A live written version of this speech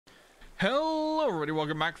Hello everybody,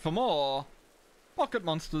 welcome back for more Pocket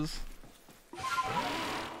Monsters.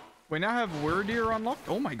 We now have Wyrdeer unlocked.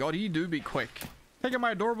 Oh my god, you do be quick. Take out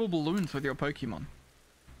my adorable balloons with your Pokemon.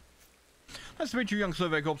 Nice to meet you, young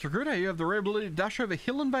Survey Corps recruiter. You have the rare ability to dash over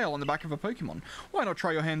hill and vale on the back of a Pokemon. Why not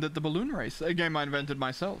try your hand at the balloon race, a game I invented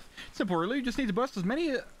myself? Simple really, you just need to burst as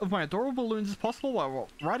many of my adorable balloons as possible while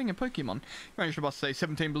riding a Pokemon. You managed to bust, say,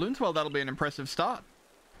 17 balloons? Well, that'll be an impressive start.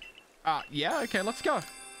 Yeah, okay, let's go.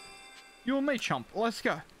 You and me, chump. Let's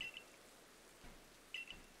go.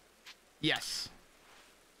 Yes.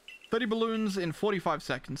 30 balloons in 45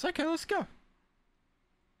 seconds. Okay, let's go.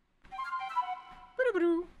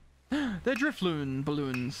 They're Drifloon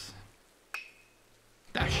balloons.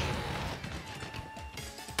 Dash.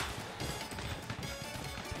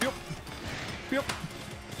 Yup. Yup.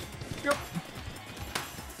 Yup.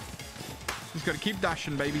 Just gotta keep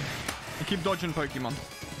dashing, baby. And keep dodging Pokemon.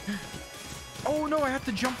 Oh no, I have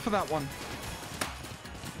to jump for that one.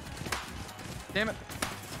 Damn it.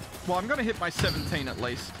 Well, I'm gonna hit my 17 at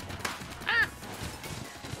least. Ah!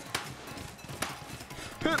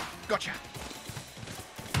 Gotcha.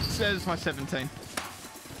 There's my 17.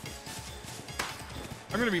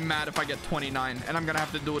 I'm gonna be mad if I get 29 and I'm gonna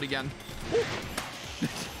have to do it again.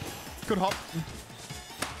 Good hop.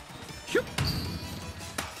 Shoop.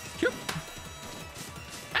 Shoop.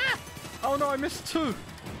 Ah! Oh no, I missed 2.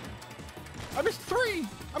 I missed 3!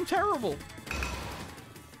 I'm terrible!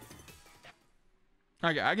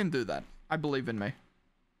 Okay, I can do that. I believe in me.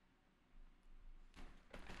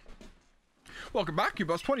 Welcome back. You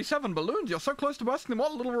burst 27 balloons. You're so close to bursting them.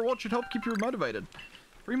 What little reward should help keep you motivated?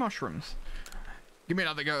 3 mushrooms. Give me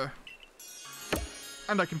another go.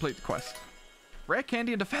 And I complete the quest. Rare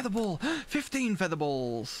candy and a feather ball. 15 feather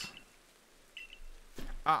balls.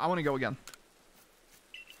 I want to go again.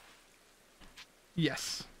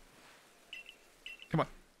 Yes. Come on.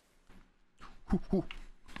 Hoo, hoo.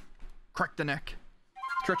 Crack the neck.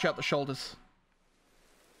 Stretch out the shoulders.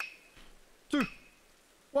 2,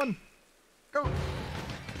 1, go.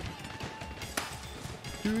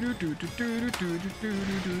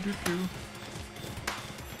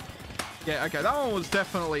 Yeah, okay, that one was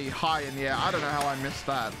definitely high in the air. I don't know how I missed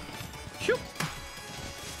that. Shoop.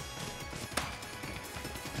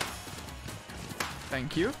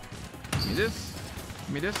 Thank you. Give me this.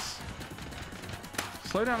 Give me this.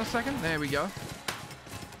 Slow down a second. There we go.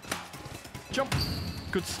 Jump.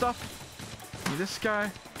 Good stuff. Give me this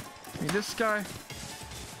guy. Give me this guy.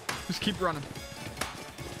 Just keep running.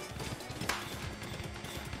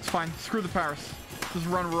 It's fine. Screw the Paris. Just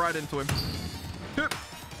run right into him. Yep.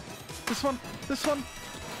 This one. This one.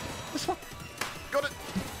 This one. Got it.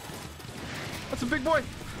 That's a big boy.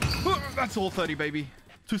 That's all 30, baby.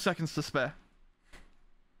 2 seconds to spare.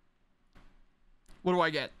 What do I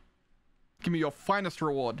get? Give me your finest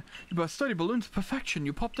reward. You burst 30 balloons to perfection.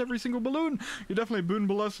 You popped every single balloon. You're definitely a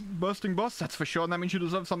balloon-bursting boss, that's for sure. And that means you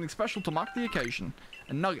deserve something special to mark the occasion.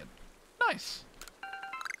 A nugget. Nice.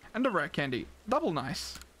 And a rare candy. Double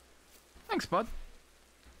nice. Thanks, bud.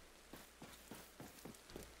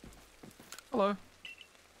 Hello.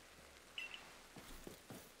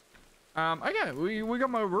 Okay, we got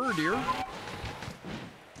my Wyrdeer.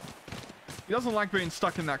 He doesn't like being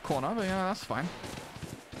stuck in that corner, but yeah, that's fine.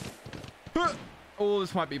 Oh,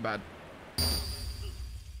 this might be bad.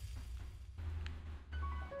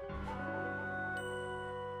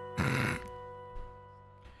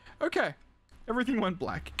 Okay. Everything went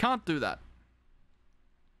black. Can't do that.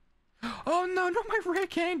 Oh no, not my rare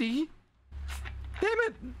candy. Damn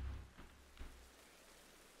it.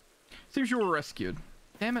 Seems you were rescued.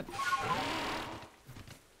 Damn it.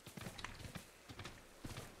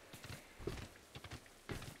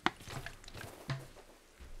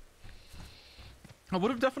 I would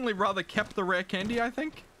have definitely rather kept the rare candy, I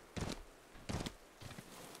think.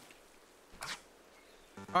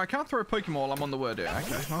 I can't throw a Pokemon while I'm on the Wyrdeer.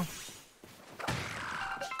 Okay, well.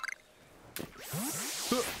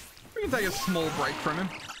 We can take a small break from him.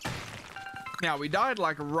 Now, we died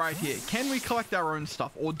like right here. Can we collect our own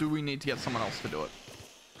stuff, or do we need to get someone else to do it?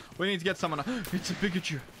 We need to get someone. It's a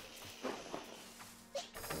Pikachu.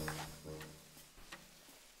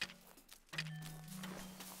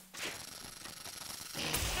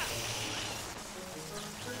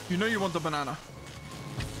 You know you want the banana.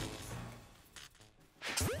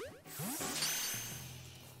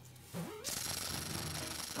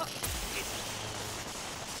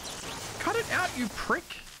 Cut it out, you prick.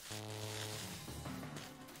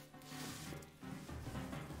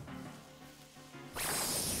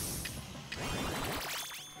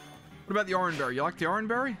 What about the orange berry? You like the orange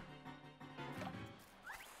berry?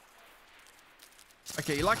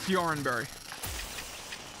 Okay, he likes the orange berry.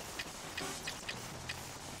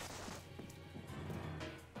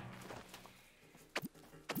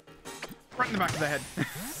 Right in the back of the head.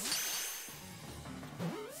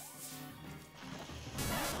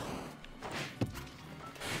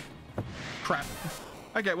 Crap.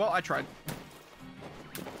 Okay, well, I tried.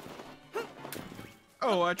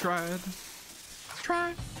 Oh, I tried.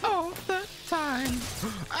 Try all the time.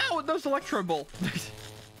 Ow, those electro ball.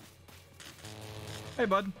 Hey,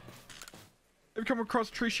 bud. Have you come across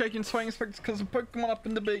a tree shaking, swaying, expects because of Pokemon up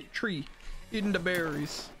in the tree, eating the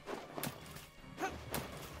berries?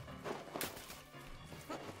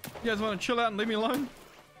 You guys want to chill out and leave me alone?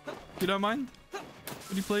 If you don't mind?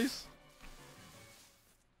 Would you please?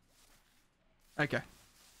 Okay.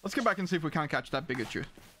 Let's go back and see if we can't catch that Pikachu.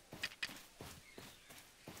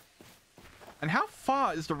 And how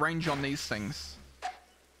far is the range on these things?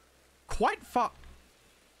 Quite far.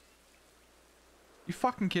 You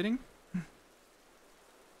fucking kidding?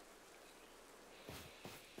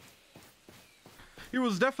 He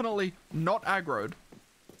was definitely not aggroed.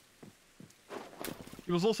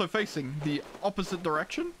 He was also facing the opposite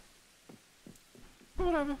direction.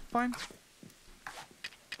 Whatever, fine.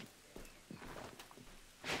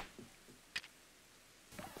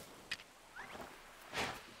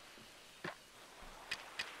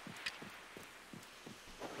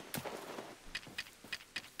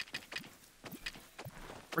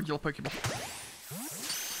 Regular Pokeball.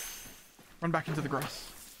 Run back into the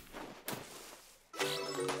grass.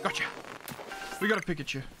 Gotcha. We got a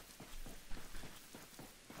Pikachu.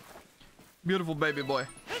 Beautiful baby boy.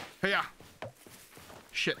 Hey-ya.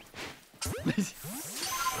 Shit.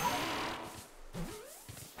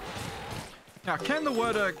 Now, can the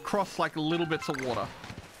Worder cross like little bits of water?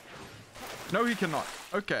 No, he cannot.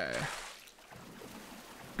 Okay.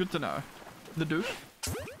 Good to know. The doof.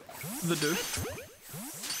 The doof.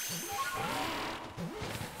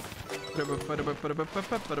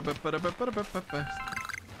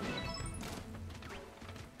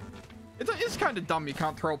 It's kind of dumb you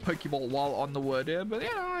can't throw a Pokeball while on the Worder, but yeah,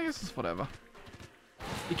 I guess it's whatever.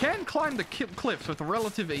 You can climb the cliffs with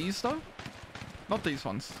relative ease though. Not these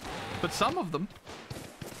ones, but some of them.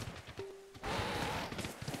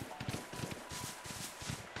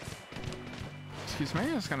 Excuse me,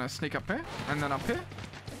 I'm just gonna sneak up here, and then up here.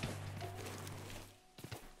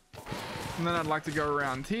 And then I'd like to go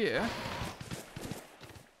around here.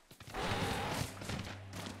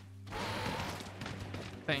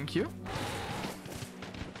 Thank you.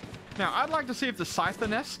 Now, I'd like to see if the Scyther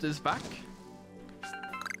nest is back.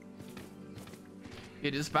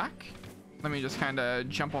 It is back. Let me just kind of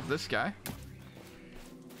jump off this guy.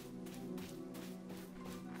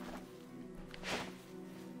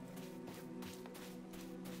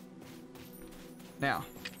 Now.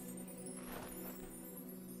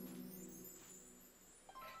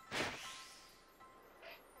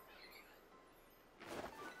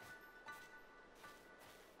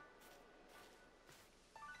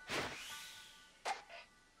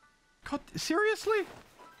 God, seriously?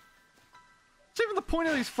 What's even the point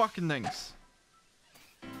of these fucking things?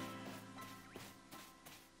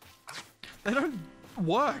 They don't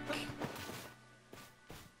work.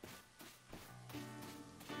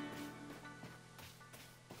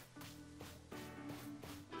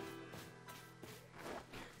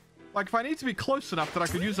 Like, if I need to be close enough that I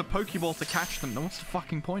could use a Pokeball to catch them, then what's the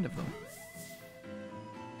fucking point of them?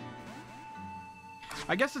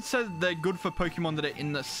 I guess it says they're good for Pokemon that are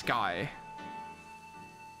in the sky.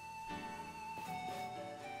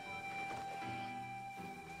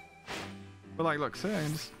 But like, look, see, I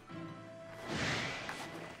can just...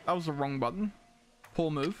 That was the wrong button.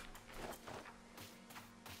 Poor move.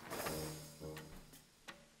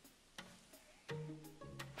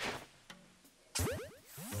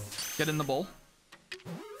 Get in the ball.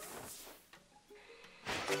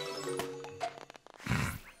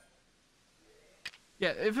 Yeah,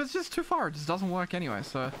 if it's just too far, it just doesn't work anyway,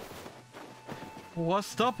 so...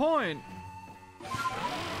 What's the point?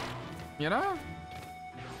 You know?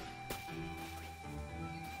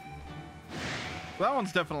 That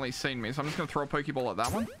one's definitely seen me, so I'm just gonna throw a Pokeball at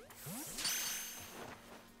that one.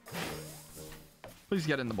 Please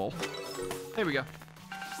get in the ball. There we go.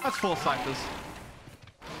 That's 4 Scythers.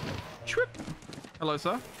 Chwip. Hello,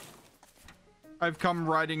 sir. I've come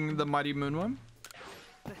riding the mighty Moonworm.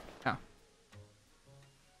 Oh.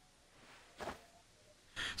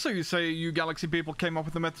 So you say you galaxy people came up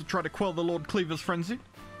with a method to try to quell the Lord Cleaver's frenzy?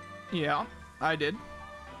 Yeah, I did.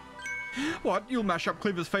 What? You'll mash up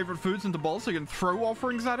Cleaver's favorite foods into balls so you can throw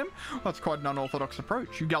offerings at him? That's quite an unorthodox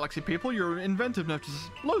approach. You galaxy people, your inventiveness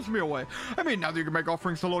just blows me away. I mean, now that you can make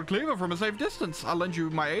offerings to Lord Cleaver from a safe distance, I'll lend you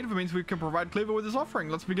my aid if it means we can provide Cleaver with his offering.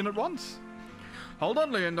 Let's begin at once. Hold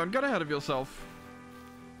on, Leon, don't get ahead of yourself.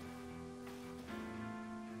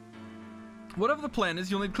 Whatever the plan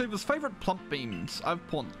is, you'll need Cleavor's favorite plump beans. I've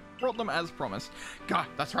brought them as promised. God,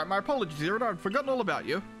 that's right, my apologies, Zero. I'd forgotten all about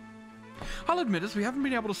you. I'll admit, as we haven't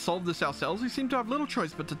been able to solve this ourselves, we seem to have little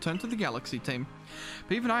choice but to turn to the Galaxy team.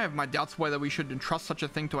 But even I have my doubts whether we should entrust such a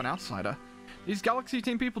thing to an outsider. These Galaxy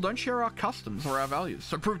team people don't share our customs or our values,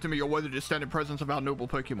 so prove to me you're worthy to stand in presence of our noble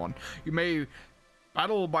Pokemon. You may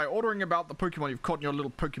battle by ordering about the Pokemon you've caught in your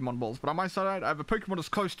little Pokemon balls, but on my side, I have a Pokemon as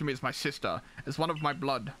close to me as my sister, as one of my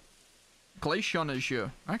blood. Glaceon is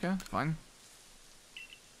you. Okay, fine.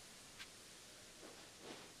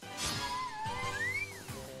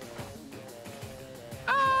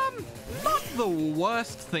 Not the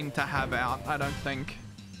worst thing to have out, I don't think.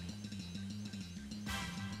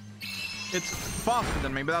 It's faster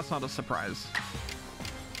than me, but that's not a surprise.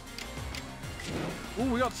 Ooh,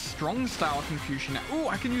 we got strong style confusion. Ooh,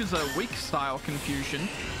 I can use a weak style confusion.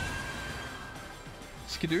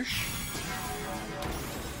 Skadoosh.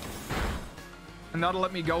 And that'll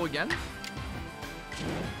let me go again.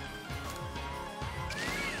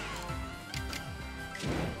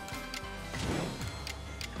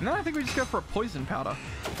 And then I think we just go for a poison powder.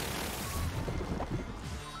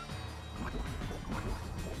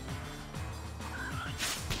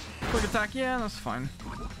 Quick attack, yeah, that's fine.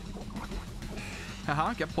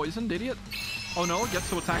 Haha, get poisoned, idiot. Oh no, it gets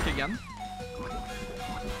to attack again.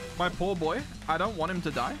 My poor boy. I don't want him to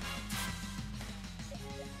die.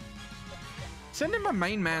 Send him my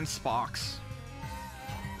main man, Sparks.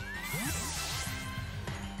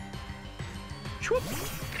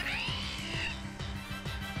 Shwoop.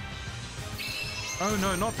 Oh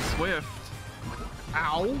no, not Swift.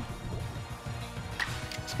 Ow.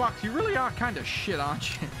 Sparks, you really are kind of shit,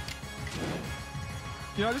 aren't you?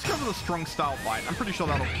 You know, just go for the strong style bite. I'm pretty sure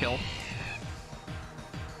that'll kill.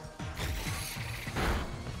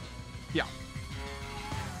 Yeah.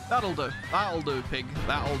 That'll do. That'll do, pig.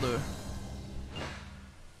 That'll do.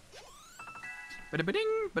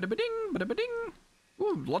 Bada-ba-ding, bada-ba-ding, bada-ba-ding.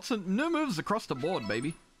 Ooh, lots of new moves across the board,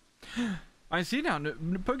 baby. I see now,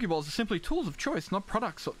 Pokeballs are simply tools of choice, not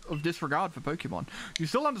products of disregard for Pokemon. You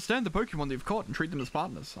still understand the Pokemon you've caught and treat them as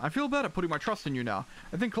partners. I feel better putting my trust in you now.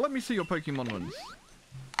 I think let me see your Pokemon wins.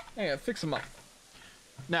 Yeah, fix them up.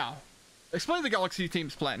 Now, explain the Galaxy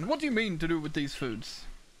team's plan. What do you mean to do with these foods?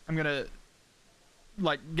 I'm gonna,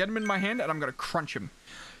 like, get them in my hand and I'm gonna crunch them.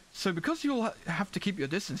 So because you'll have to keep your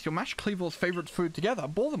distance, you'll mash Kleavor's favorite food together,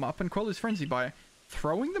 ball them up, and quell his frenzy by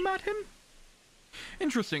throwing them at him?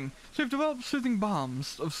 Interesting. So you've developed soothing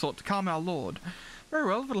balms of sort to calm our lord. Very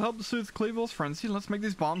well, if it'll help to soothe Kleavor's frenzy, let's make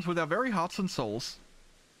these balms with our very hearts and souls.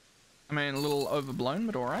 I mean, a little overblown,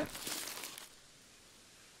 but alright.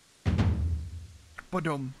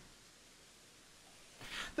 Badum.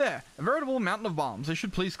 There, a veritable mountain of balms. They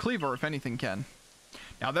should please Kleavor if anything can.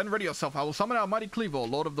 Now then, ready yourself. I will summon our mighty Kleavor,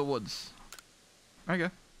 Lord of the Woods. Okay.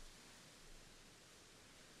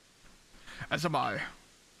 As am I.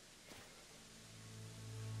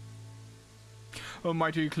 O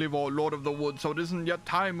mighty Kleavor, Lord of the Woods, so it isn't yet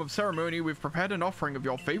time of ceremony. We've prepared an offering of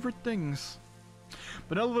your favorite things.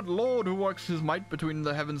 Benevolent Lord who works his might between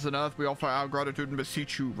the heavens and earth, we offer our gratitude and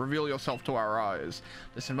beseech you, reveal yourself to our eyes.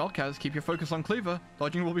 Listen well, Kaz, keep your focus on Kleavor.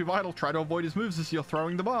 Dodging will be vital. Try to avoid his moves as you're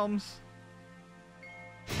throwing the bombs.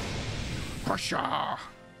 Crusher!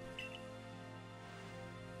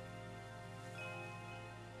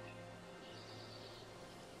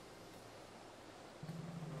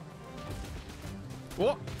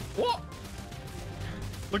 What? What?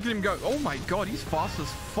 Look at him go. Oh my god, he's fast as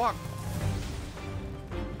fuck.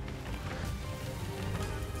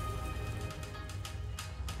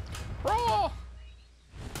 Oh!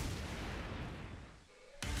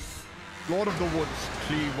 Lord of the Woods,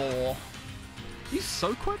 Kleavor. He's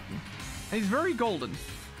so quick. And he's very golden.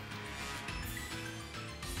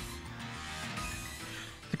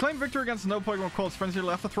 To claim victory against no Pokemon called Frenzy, you'll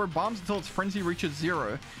have to throw bombs until its frenzy reaches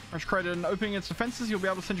 0. Once created and opening its defenses, you'll be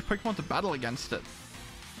able to send your Pokemon to battle against it.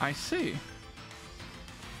 I see.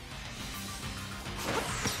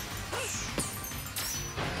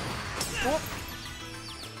 Whoop.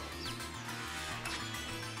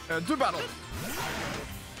 Do battle.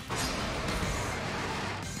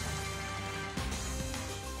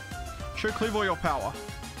 Show Kleavor your power.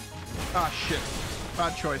 Ah, shit.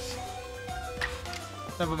 Bad choice.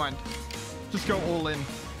 Never mind. Just go all in.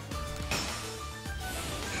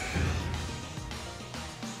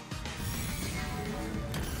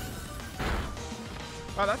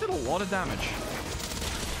 Oh, that did a lot of damage.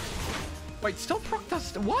 Wait, Stealth Rock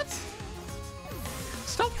does... What?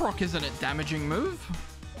 Stealth Rock isn't a damaging move.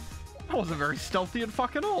 That wasn't very stealthy at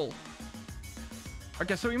fucking all.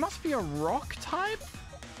 Okay, so he must be a rock type?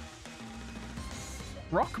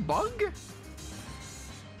 Rock bug?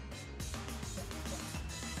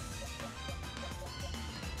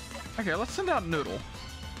 Okay, let's send out Noodle.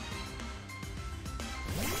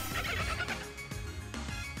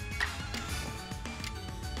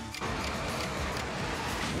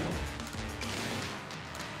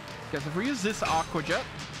 Guess if we use this Aqua Jet,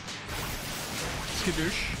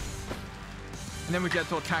 skadoosh, and then we get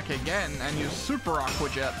to attack again and use Super Aqua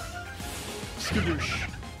Jet, skadoosh.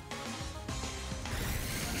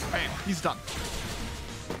 Bam, he's done.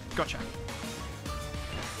 Gotcha.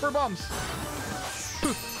 For bombs.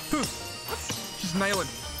 Just nail him.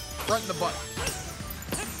 Right in the butt.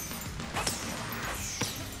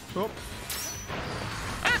 Oh.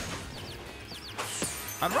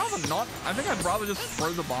 I'd rather not. I think I'd rather just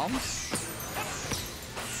throw the bombs.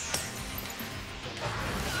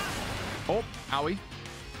 Oh, owie.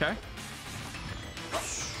 Okay.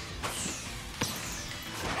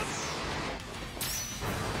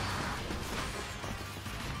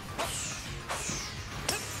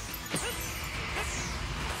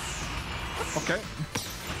 Okay.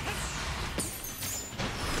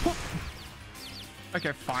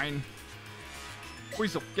 Okay, fine.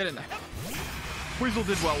 Weasel, get in there. Weasel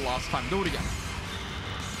did well last time. Do it again.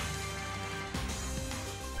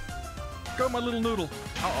 Go, my little noodle.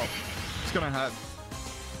 Uh-oh. It's gonna hurt.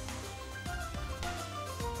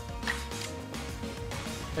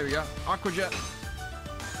 There we go. Aqua Jet.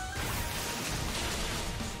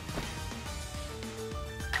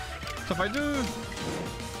 So if I do...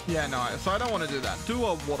 Yeah, no, so I don't want to do that. Do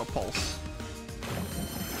a Water Pulse.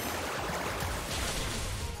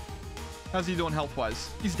 How's he doing health-wise?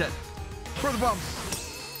 He's dead. Throw the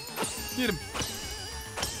bombs. Get him.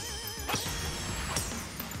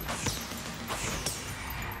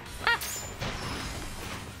 Ah.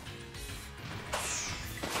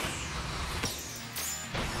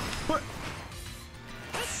 What?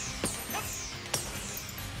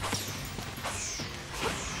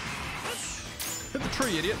 Hit the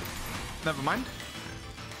tree, idiot. Never mind.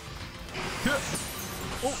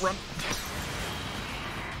 Oh, run.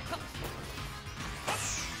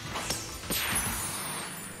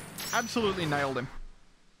 Absolutely nailed him.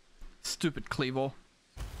 Stupid KLEAVOR.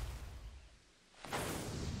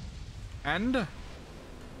 And...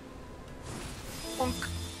 bonk.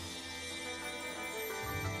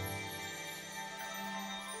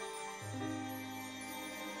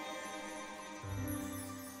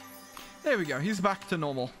 There we go, he's back to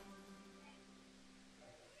normal.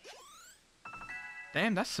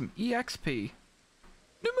 Damn, that's some EXP.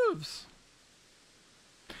 New moves.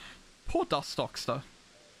 Poor Dustoxter.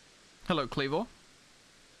 Hello, KLEAVOR.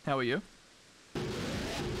 How are you?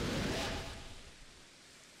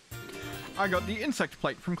 I got the insect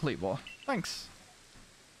plate from KLEAVOR. Thanks.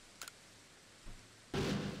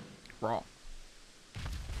 Raw.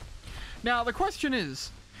 Now, the question is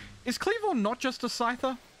KLEAVOR not just a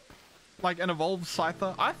Scyther? Like an evolved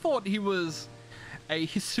Scyther? I thought he was a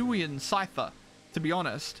Hisuian Scyther, to be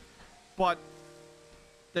honest. But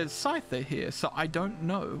there's Scyther here, so I don't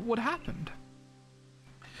know what happened.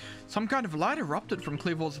 Some kind of light erupted from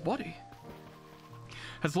KLEAVOR's body.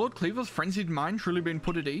 Has Lord KLEAVOR's frenzied mind truly been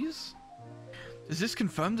put at ease? Does this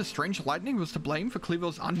confirm the strange lightning was to blame for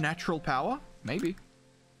KLEAVOR's unnatural power? Maybe.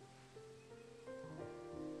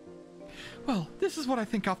 Well, this is what I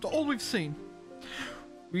think after all we've seen.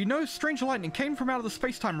 We know strange lightning came from out of the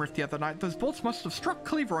space-time rift the other night. Those bolts must have struck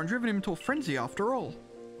KLEAVOR and driven him into a frenzy after all.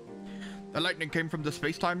 The lightning came from the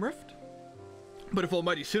space-time rift? But if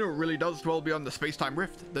Almighty Sinnoh really does dwell beyond the space-time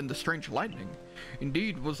rift, then the strange lightning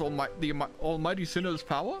indeed was the Almighty Sinnoh's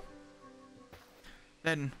power?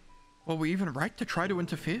 Then, were we even right to try to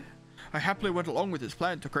interfere? I happily went along with his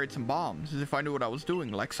plan to create some bombs, as if I knew what I was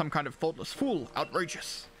doing, like some kind of thoughtless fool.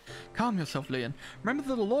 Outrageous. Calm yourself, Leon. Remember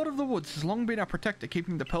that the Lord of the Woods has long been our protector,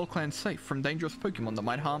 keeping the Pearl Clan safe from dangerous Pokemon that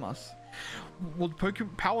might harm us. Would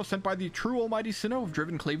power sent by the true Almighty Sinnoh have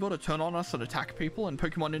driven KLEAVOR to turn on us and attack people and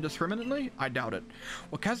Pokemon indiscriminately? I doubt it.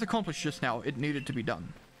 What Kaz accomplished just now, it needed to be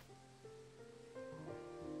done.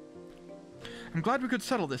 I'm glad we could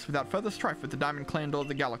settle this without further strife with the Diamond Clan or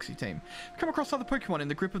the Galaxy team. Come across other Pokemon in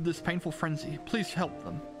the grip of this painful frenzy. Please help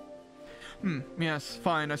them. Yes,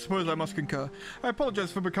 fine, I suppose I must concur. I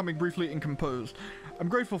apologize for becoming briefly incomposed. I'm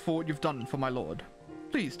grateful for what you've done for my lord.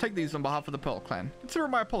 Please, take these on behalf of the Pearl Clan. Consider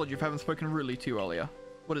my apology if I haven't spoken rudely to you earlier.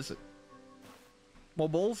 What is it? More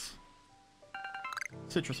balls?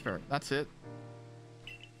 Citrus berry, that's it.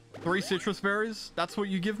 3 citrus berries? That's what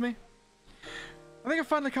you give me? I think I've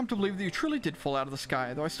finally come to believe that you truly did fall out of the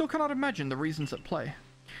sky, though I still cannot imagine the reasons at play.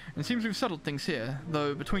 It seems we've settled things here,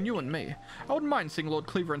 though between you and me, I wouldn't mind seeing Lord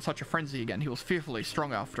KLEAVOR in such a frenzy again. He was fearfully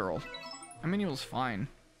strong after all. I mean, he was fine.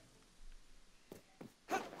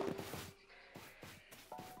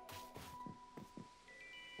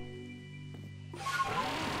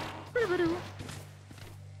 Skibidoo.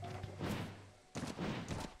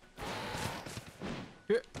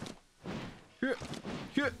 Hit. Hit.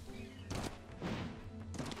 Hit.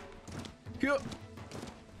 Hit.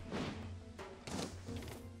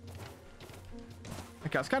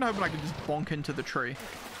 Okay, I was kind of hoping I could just bonk into the tree.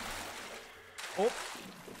 Oh.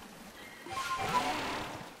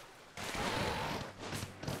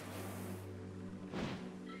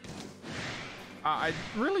 I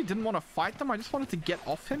really didn't want to fight them. I just wanted to get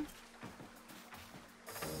off him.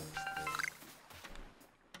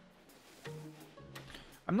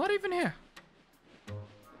 I'm not even here.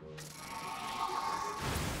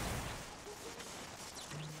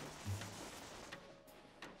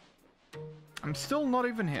 I'm still not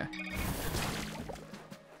even here.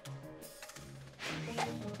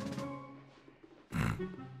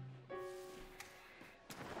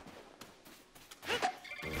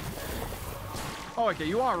 Oh, okay,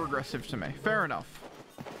 you are regressive to me. Fair enough.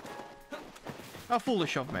 How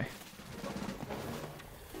foolish of me.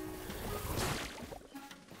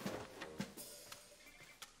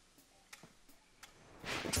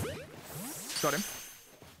 Got him.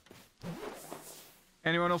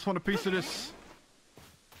 Anyone else want a piece of this?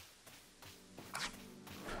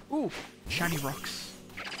 Ooh, shiny rocks.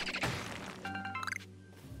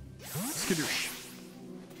 Skadoosh.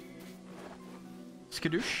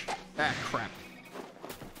 Skadoosh? Ah, crap.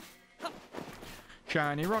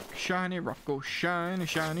 Shiny rock, oh shiny,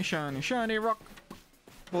 shiny, shiny, shiny rock.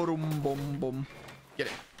 Boom, boom, boom. Get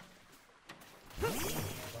it.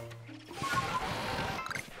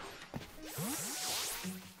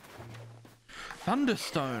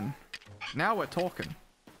 Thunderstone. Now we're talking.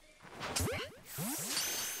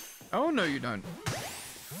 Oh, no, you don't.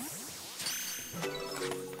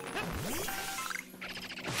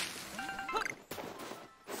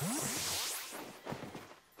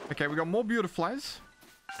 Okay, we got more beautifiers.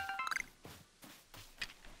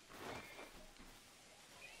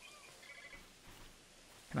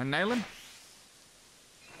 Can I nail him?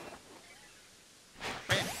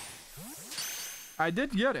 Man. I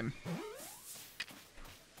did get him.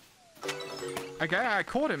 Okay, I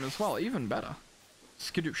caught him as well. Even better.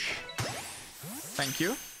 Skadoosh. Thank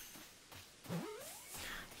you.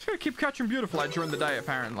 Just gotta keep catching beautifiers during the day,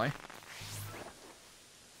 apparently.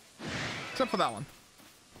 Except for that one.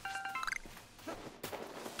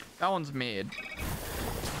 That one's mid.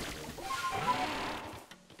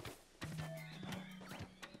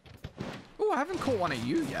 Ooh, I haven't caught one of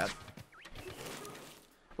you yet.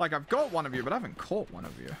 Like, I've got one of you, but I haven't caught one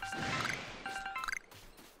of you.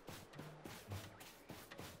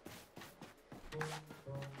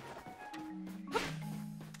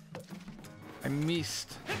 I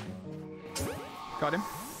missed. Got him.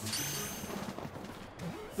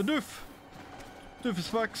 The doof. Doofus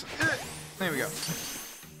fucks. There we go.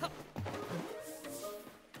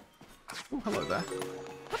 Oh, hello there.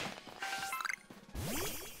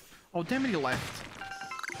 Oh, damn it, he left.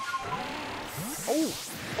 Oh,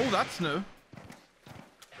 oh, that's new.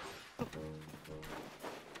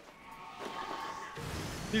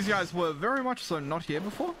 These guys were very much so not here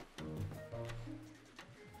before.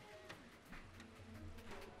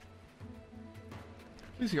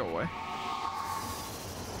 Please go away.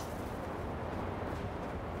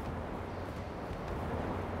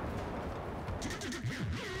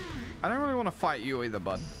 I don't really want to fight you either,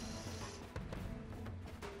 bud.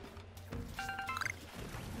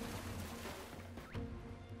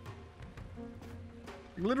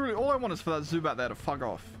 Literally, all I want is for that Zubat there to fuck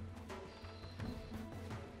off.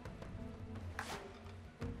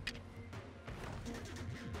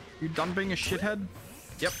 You done being a shithead?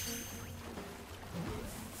 Yep.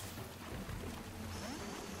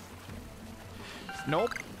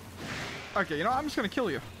 Nope. Okay, you know, I'm just gonna kill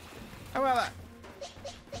you. How about that?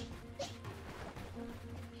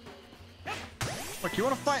 Look, you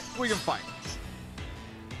wanna fight? We can fight.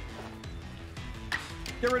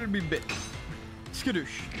 Get ready to be bit.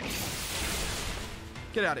 Skadoosh.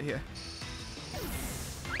 Get out of here.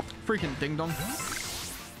 Freaking ding dong.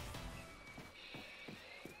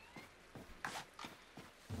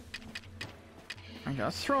 Okay,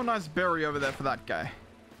 let's throw a nice berry over there for that guy.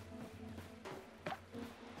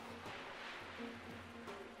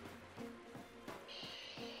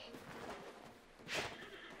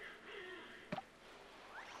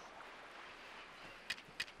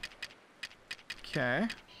 Okay.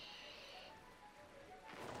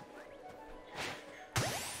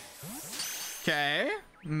 Okay.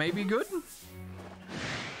 Maybe good.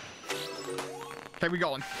 Okay, we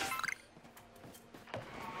going.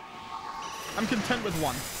 I'm content with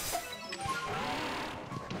one.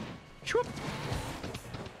 Shoop.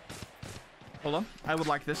 Hold on. I would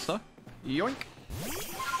like this, sir. Yoink.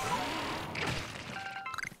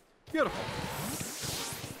 Beautiful.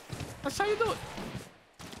 That's how you do it.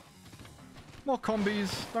 More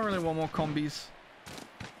combis. Don't really want more combis.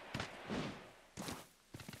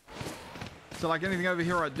 Is there like anything over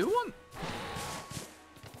here I do want?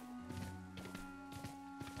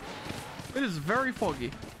 It is very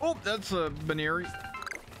foggy. Oh, that's a Baneri.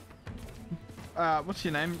 What's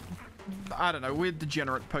your name? I don't know. Weird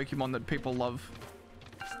degenerate Pokemon that people love.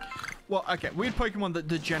 Well, okay. Weird Pokemon that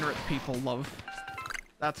degenerate people love.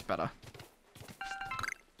 That's better.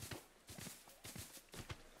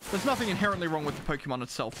 There's nothing inherently wrong with the Pokemon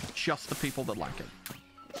itself. Just the people that like it.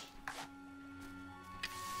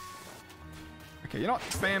 Okay, you know what?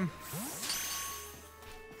 Spam.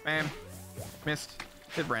 Spam. Missed.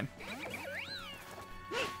 It ran.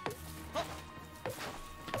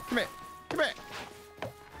 Come here. Come here.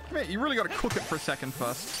 Come here. You really got to cook it for a second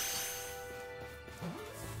first.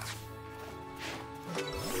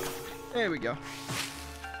 There we go.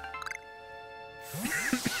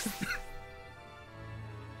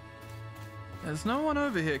 There's no one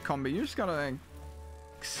over here, Combi. You just gotta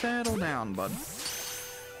settle down, bud.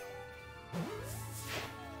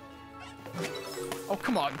 Oh,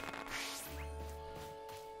 come on.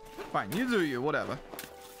 Fine, you do you, whatever.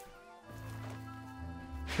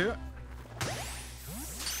 Here.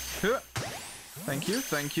 Here. Thank you,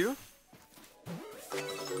 thank you.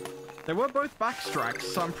 They were both backstrikes,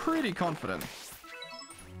 so I'm pretty confident.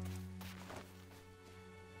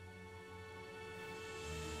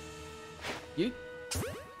 Yeet.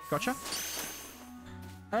 Gotcha.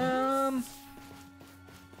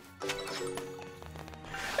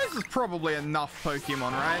 This is probably enough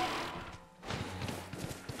Pokemon, right?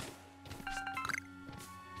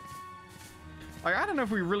 Like, I don't know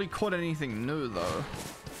if we really caught anything new, though.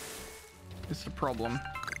 It's the problem.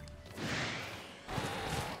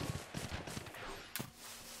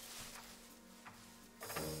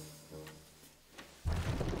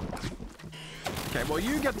 Okay, well,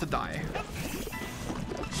 you get to die.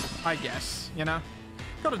 I guess, you know?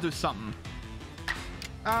 Gotta do something.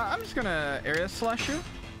 I'm just gonna area slash you.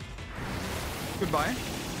 Goodbye.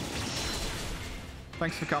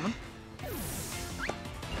 Thanks for coming.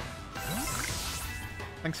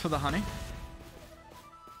 Thanks for the honey.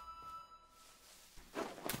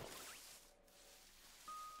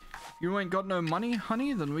 You ain't got no money,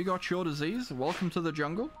 honey? Then we got your disease. Welcome to the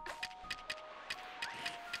jungle.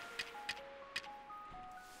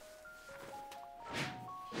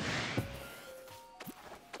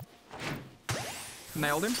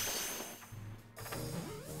 Nailed him.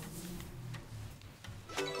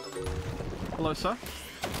 Hello, sir.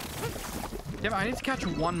 Damn, I need to catch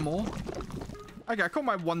one more. Okay, I caught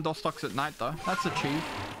my 1 Dostox at night, though. That's achieve.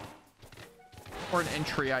 Or an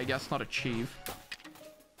entry, I guess, not achieve.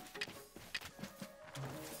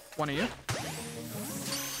 One of you.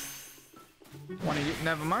 One of you.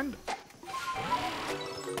 Never mind.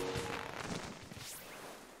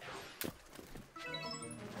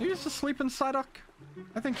 You used to sleep in Psyduck?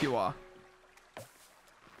 I think you are.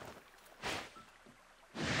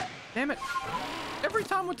 Damn it. Every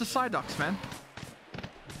time with the Psyducks, man.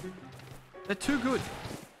 They're too good.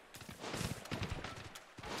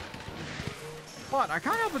 But I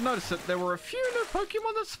can't help but notice that there were a few new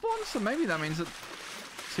Pokemon that spawned, so maybe that means that...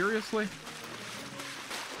 Seriously?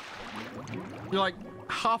 You're like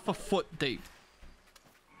half a foot deep.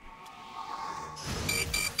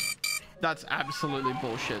 That's absolutely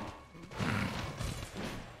bullshit.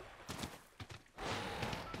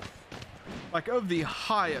 Like, of the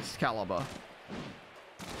highest caliber.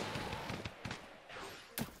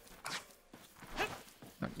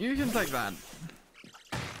 No, you can take that.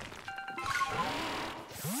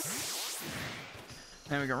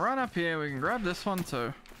 And we can run up here, we can grab this one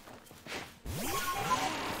too.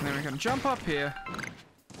 And then we can jump up here.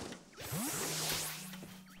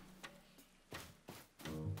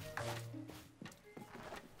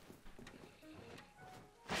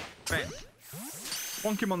 Bam.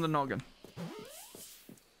 Bonk him on the noggin.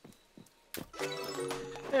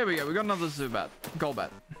 There we go, we got another Zubat. Golbat.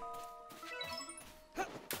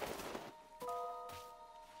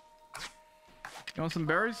 You want some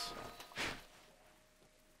berries?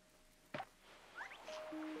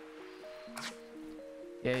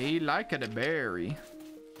 Yeah, he liked a berry.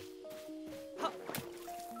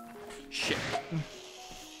 Shit. A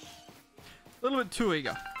little bit too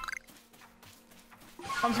eager.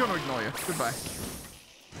 I'm just gonna ignore you. Goodbye.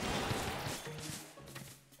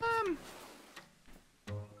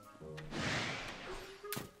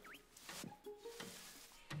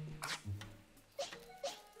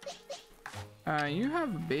 You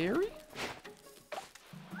have a berry?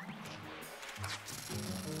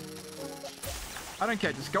 I don't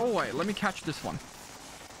care. Just go away. Let me catch this one.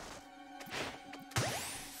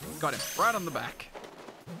 Got him. Right on the back.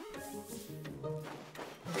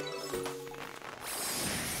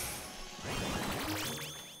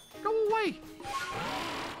 Go away.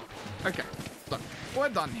 Okay. Look, we're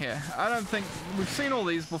done here. I don't think... We've seen all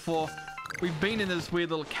these before. We've been in this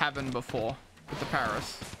weird little cabin before with the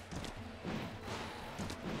Paris.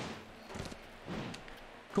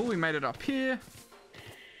 Cool, we made it up here.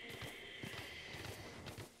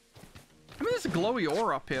 I mean, there's a glowy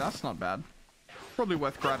ore up here. That's not bad. Probably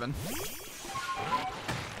worth grabbing.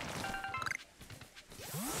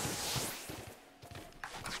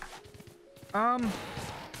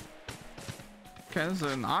 Okay, there's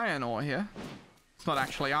an iron ore here. It's not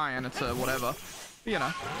actually iron, it's a whatever. But, you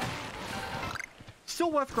know.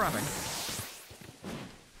 Still worth grabbing.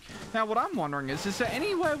 Now, what I'm wondering is there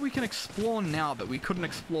anywhere we can explore now that we couldn't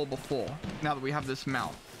explore before? Now that we have this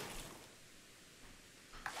mouth.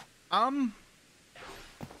 I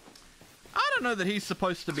don't know that he's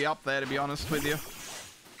supposed to be up there, to be honest with you.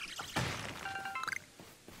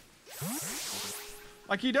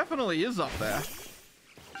 Like, he definitely is up there.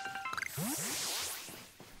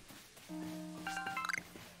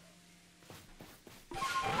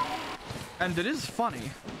 And it is funny.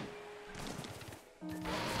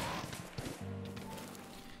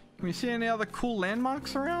 Can we see any other cool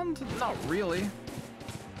landmarks around? Not really.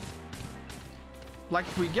 Like,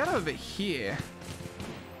 if we get over here...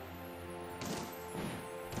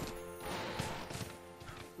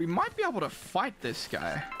 we might be able to fight this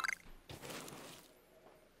guy.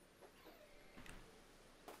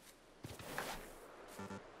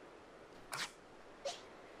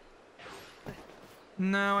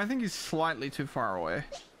 No, I think he's slightly too far away.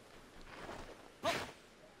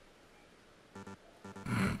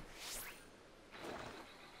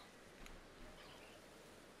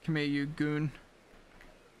 Come here, you goon.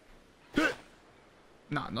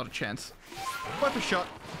 Nah, not a chance. Worth a shot.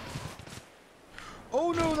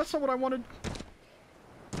 Oh no, that's not what I wanted.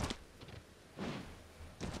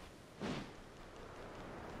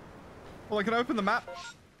 Well, I can open the map.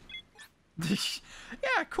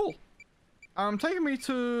 Yeah, cool. Taking me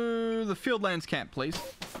to the Fieldlands camp, please.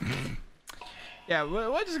 Yeah,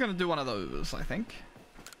 we're just gonna do one of those, I think.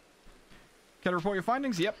 Can I report your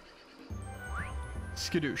findings? Yep.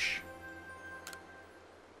 Skadoosh.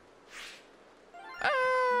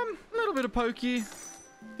 A little bit of pokey.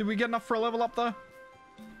 Did we get enough for a level up, though?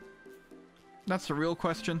 That's the real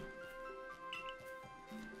question.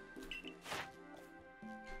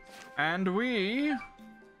 And we...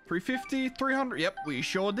 350, 300. Yep, we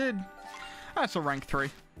sure did. That's a rank 3.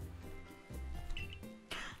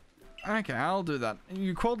 Okay, I'll do that.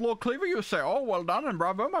 You called Lord Cleaver? You say, oh, well done and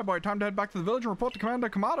bravo, my boy. Time to head back to the village and report to Commander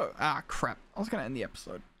Kamado. Ah, crap. I was going to end the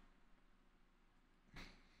episode.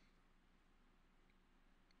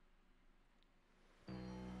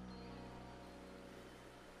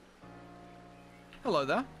 Hello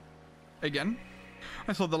there. Again.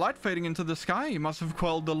 I saw the light fading into the sky. You must have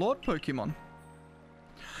quelled the Lord Pokemon.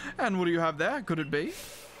 And what do you have there? Could it be?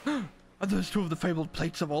 Are those two of the fabled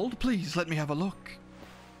plates of old? Please, let me have a look.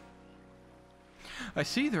 I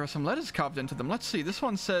see there are some letters carved into them. Let's see. This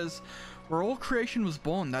one says, where all creation was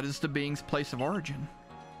born, that is the being's place of origin.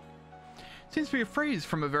 Seems to be a phrase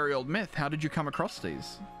from a very old myth. How did you come across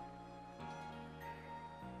these?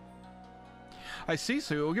 I see,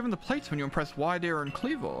 so you were given the plates when you impressed Widear and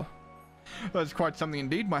KLEAVOR. That's quite something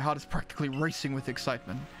indeed. My heart is practically racing with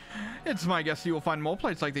excitement. It's my guess you will find more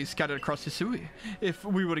plates like these scattered across Hisui. If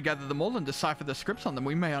we were to gather them all and decipher the scripts on them,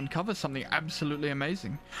 we may uncover something absolutely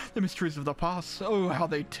amazing. The mysteries of the past. Oh, how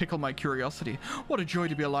they tickle my curiosity. What a joy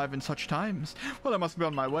to be alive in such times. Well, I must be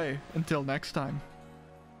on my way. Until next time.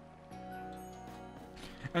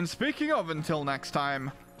 And speaking of until next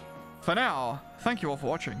time, for now, thank you all for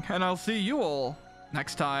watching, and I'll see you all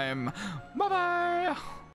next time. Bye-bye!